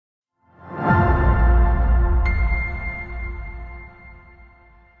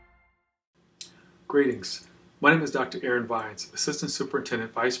Greetings. My name is Dr. Aaron Vines, Assistant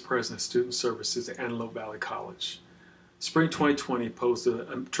Superintendent, Vice President of Student Services at Antelope Valley College. Spring 2020 posed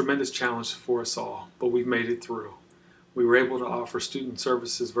a tremendous challenge for us all, but we've made it through. We were able to offer student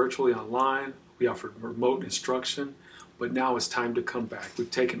services virtually online. We offered remote instruction, but now it's time to come back. We've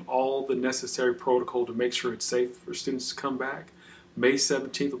taken all the necessary protocol to make sure it's safe for students to come back. May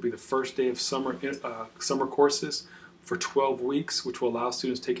 17th will be the first day of summer courses for 12 weeks, which will allow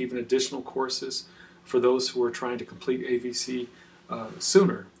students to take even additional courses for those who are trying to complete AVC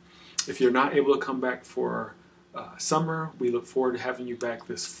sooner. If you're not able to come back for summer, we look forward to having you back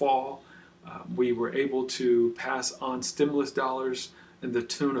this fall. We were able to pass on stimulus dollars in the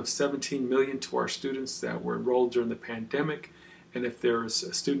tune of $17 million to our students that were enrolled during the pandemic, and if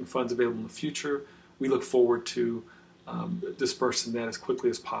there's student funds available in the future, we look forward to dispersing that as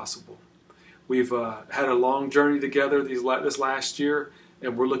quickly as possible. We've had a long journey together this last year,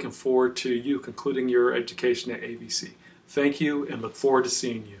 and we're looking forward to you concluding your education at AVC. Thank you, and look forward to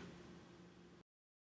seeing you.